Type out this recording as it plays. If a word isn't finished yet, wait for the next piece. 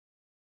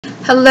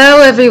Hello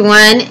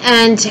everyone,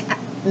 and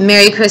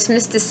Merry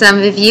Christmas to some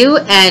of you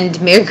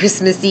and Merry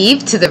Christmas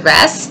Eve to the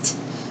rest.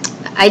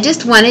 I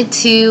just wanted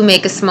to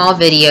make a small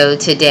video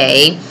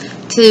today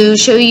to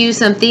show you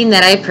something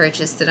that I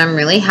purchased that I'm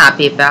really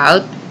happy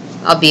about.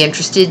 I'll be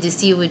interested to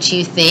see what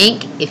you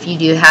think. If you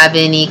do have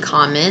any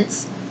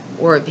comments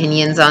or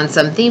opinions on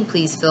something,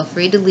 please feel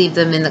free to leave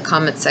them in the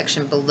comment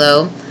section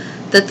below.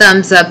 The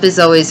thumbs up is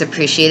always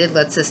appreciated.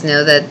 Lets us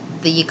know that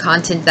the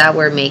content that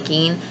we're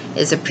making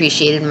is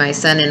appreciated. My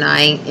son and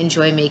I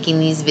enjoy making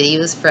these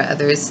videos for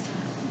others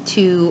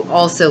to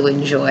also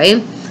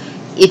enjoy.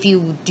 If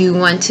you do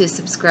want to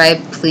subscribe,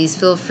 please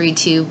feel free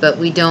to, but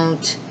we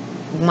don't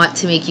want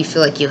to make you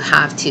feel like you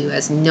have to,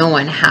 as no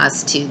one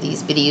has to.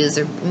 These videos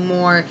are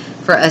more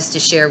for us to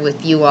share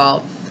with you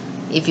all.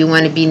 If you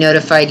want to be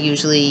notified,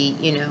 usually,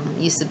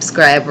 you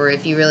subscribe, or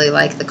if you really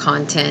like the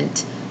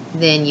content,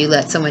 then you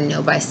let someone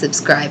know by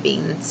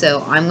subscribing.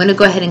 So I'm going to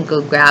go ahead and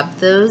go grab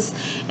those,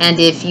 and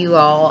if you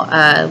all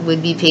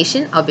would be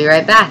patient, I'll be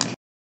right back.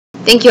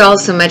 Thank you all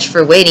so much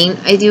for waiting.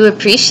 I do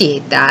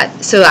appreciate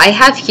that. So I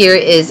have here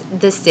is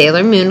the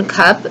Sailor Moon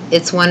cup.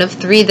 It's one of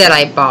 3 that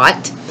I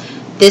bought.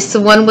 This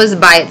one was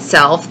by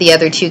itself. The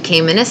other 2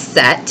 came in a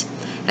set.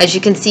 As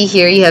you can see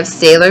here, you have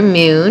Sailor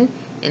Moon,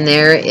 and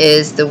there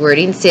is the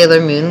wording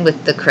Sailor Moon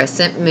with the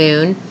crescent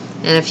moon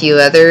and a few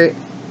other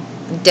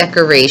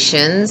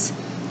decorations.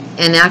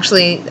 And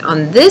actually,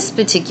 on this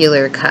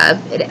particular cup,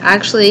 it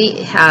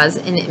actually has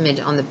an image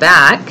on the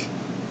back,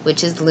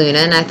 which is Luna,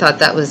 and I thought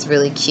that was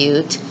really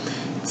cute.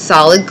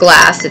 Solid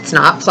glass, it's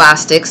not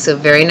plastic, so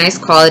very nice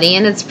quality,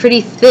 and it's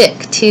pretty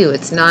thick too.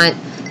 It's not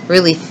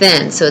really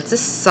thin, so it's a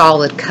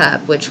solid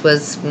cup, which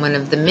was one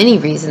of the many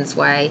reasons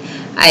why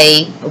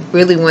I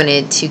really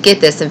wanted to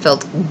get this and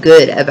felt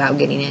good about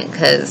getting it,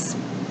 because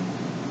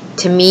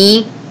to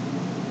me,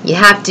 you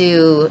have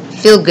to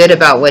feel good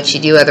about what you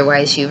do,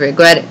 otherwise you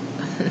regret it.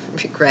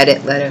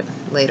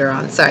 Later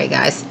on. Sorry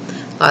guys,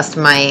 lost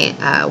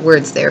my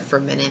words there for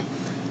a minute.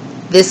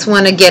 This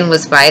one again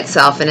was by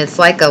itself, and it's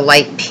like a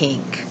light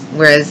pink,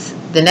 whereas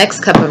the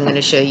next cup I'm going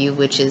to show you,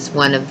 which is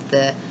one of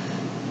the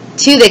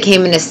 2 that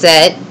came in a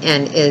set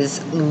and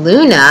is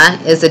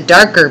Luna, is a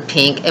darker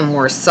pink and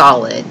more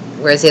solid,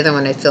 whereas the other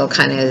one I feel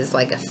kind of is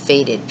like a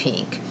faded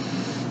pink.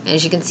 And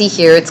as you can see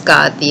here, it's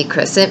got the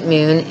crescent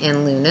moon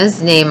and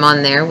Luna's name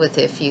on there with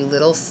a few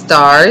little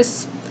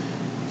stars.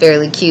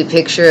 Fairly cute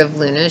picture of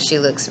Luna. She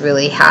looks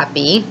really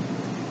happy.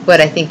 What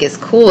I think is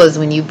cool is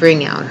when you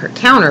bring out her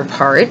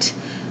counterpart,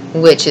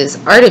 which is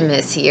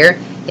Artemis here.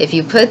 If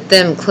you put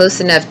them close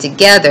enough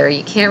together,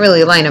 you can't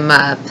really line them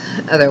up,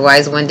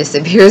 otherwise one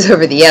disappears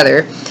over the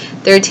other.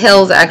 Their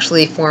tails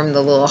actually form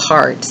the little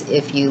heart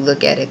if you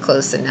look at it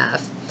close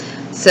enough.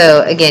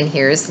 So again,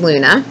 here's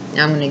Luna.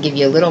 Now I'm going to give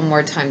you a little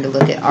more time to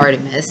look at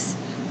Artemis.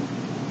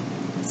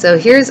 So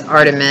here's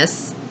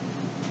Artemis.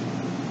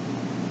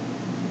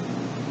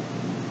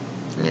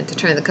 I have to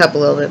turn the cup a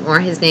little bit more.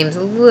 His name's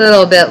a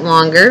little bit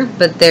longer,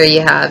 but there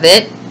you have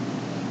it.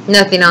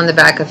 Nothing on the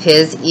back of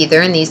his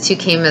either, and these 2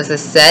 came as a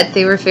set.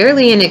 They were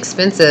fairly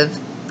inexpensive.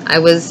 I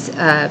was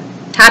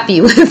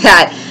happy with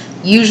that.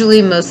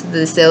 Usually most of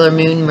the Sailor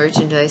Moon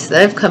merchandise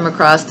that I've come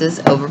across is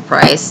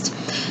overpriced,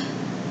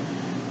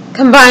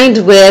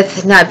 combined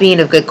with not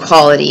being of good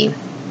quality.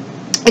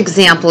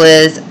 Example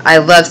is, I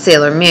love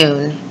Sailor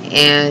Moon,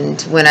 and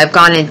when I've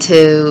gone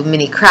into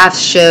many crafts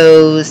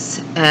shows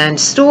and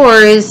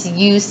stores,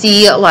 you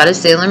see a lot of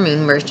Sailor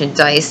Moon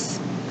merchandise,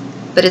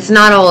 but it's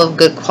not all of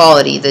good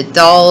quality. The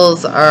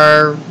dolls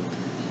are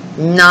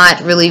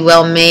not really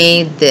well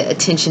made, the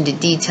attention to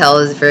detail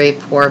is very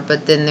poor,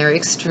 but then they're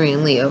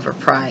extremely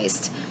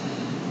overpriced.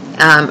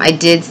 I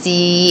did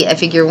see a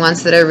figure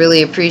once that I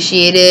really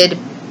appreciated,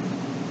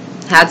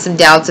 had some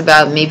doubts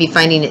about maybe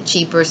finding it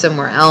cheaper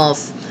somewhere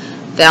else,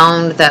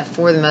 found that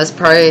for the most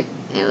part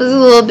it was a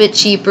little bit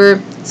cheaper,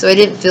 so I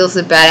didn't feel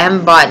so bad. I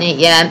haven't bought it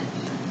yet.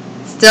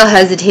 Still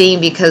hesitating,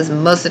 because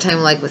most of the time,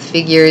 like with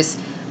figures,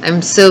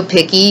 I'm so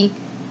picky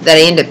that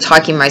I end up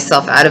talking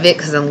myself out of it,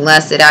 because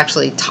unless it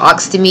actually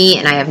talks to me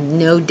and I have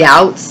no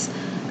doubts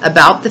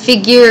about the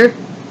figure,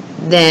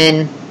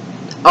 then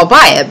I'll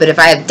buy it. But if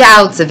I have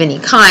doubts of any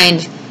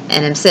kind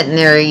and I'm sitting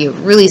there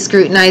really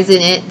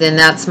scrutinizing it, then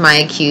that's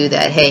my cue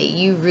that, hey,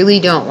 you really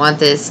don't want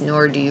this,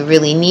 nor do you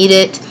really need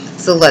it,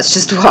 so let's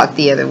just walk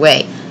the other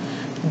way.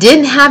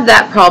 Didn't have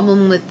that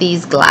problem with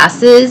these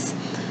glasses.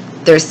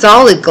 They're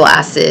solid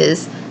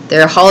glasses.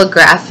 They're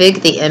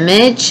holographic, the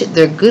image,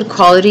 they're good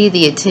quality,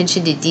 the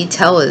attention to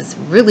detail is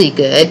really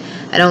good.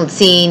 I don't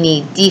see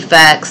any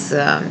defects,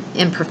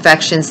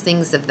 imperfections,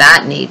 things of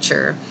that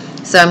nature.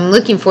 So I'm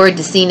looking forward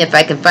to seeing if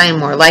I can find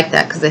more like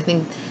that, because I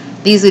think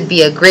these would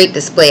be a great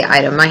display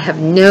item. I have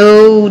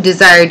no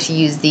desire to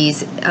use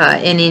these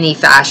in any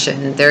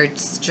fashion. They're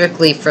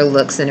strictly for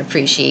looks and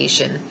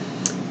appreciation.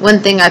 One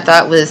thing I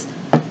thought was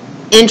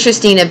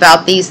interesting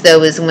about these,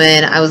 though, is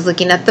when I was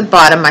looking at the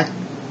bottom,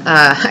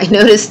 I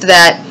noticed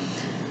that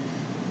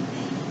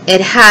it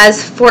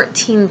has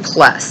 14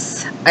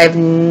 plus. I've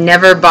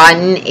never bought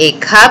a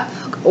cup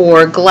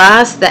or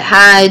glass that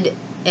had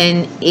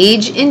an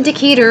age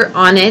indicator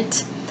on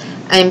it.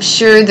 I'm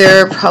sure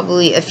there are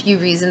probably a few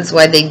reasons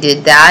why they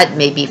did that,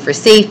 maybe for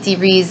safety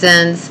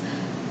reasons.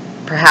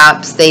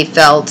 Perhaps they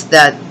felt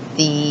that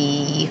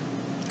the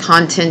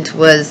content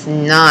was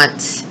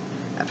not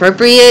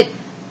appropriate.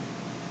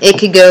 It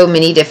could go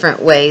many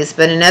different ways,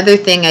 but another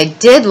thing I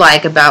did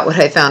like about what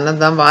I found on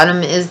the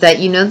bottom is that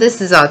this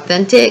is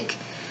authentic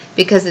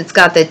because it's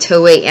got the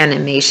Toei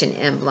animation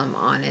emblem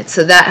on it.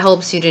 So that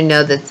helps you to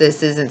know that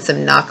this isn't some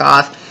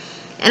knockoff.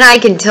 And I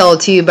can tell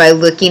too by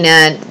looking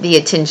at the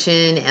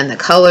attention and the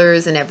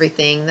colors and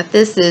everything that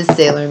this is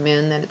Sailor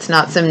Moon, that it's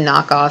not some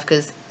knockoff,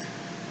 because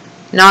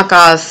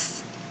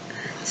knockoffs,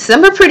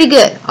 some are pretty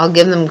good. I'll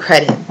give them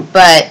credit,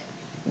 but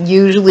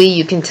usually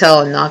you can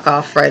tell a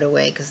knockoff right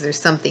away because there's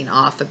something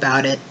off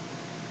about it.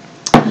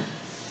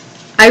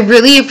 I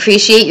really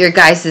appreciate your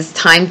guys'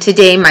 time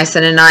today. My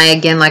son and I,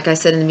 again, like I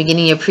said in the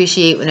beginning,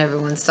 appreciate when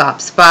everyone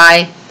stops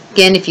by.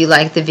 Again, if you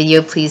like the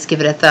video, please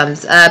give it a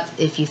thumbs up.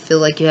 If you feel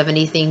like you have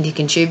anything to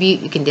contribute,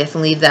 you can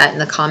definitely leave that in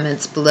the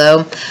comments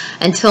below.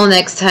 Until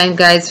next time,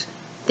 guys,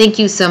 thank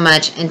you so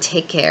much and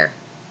take care.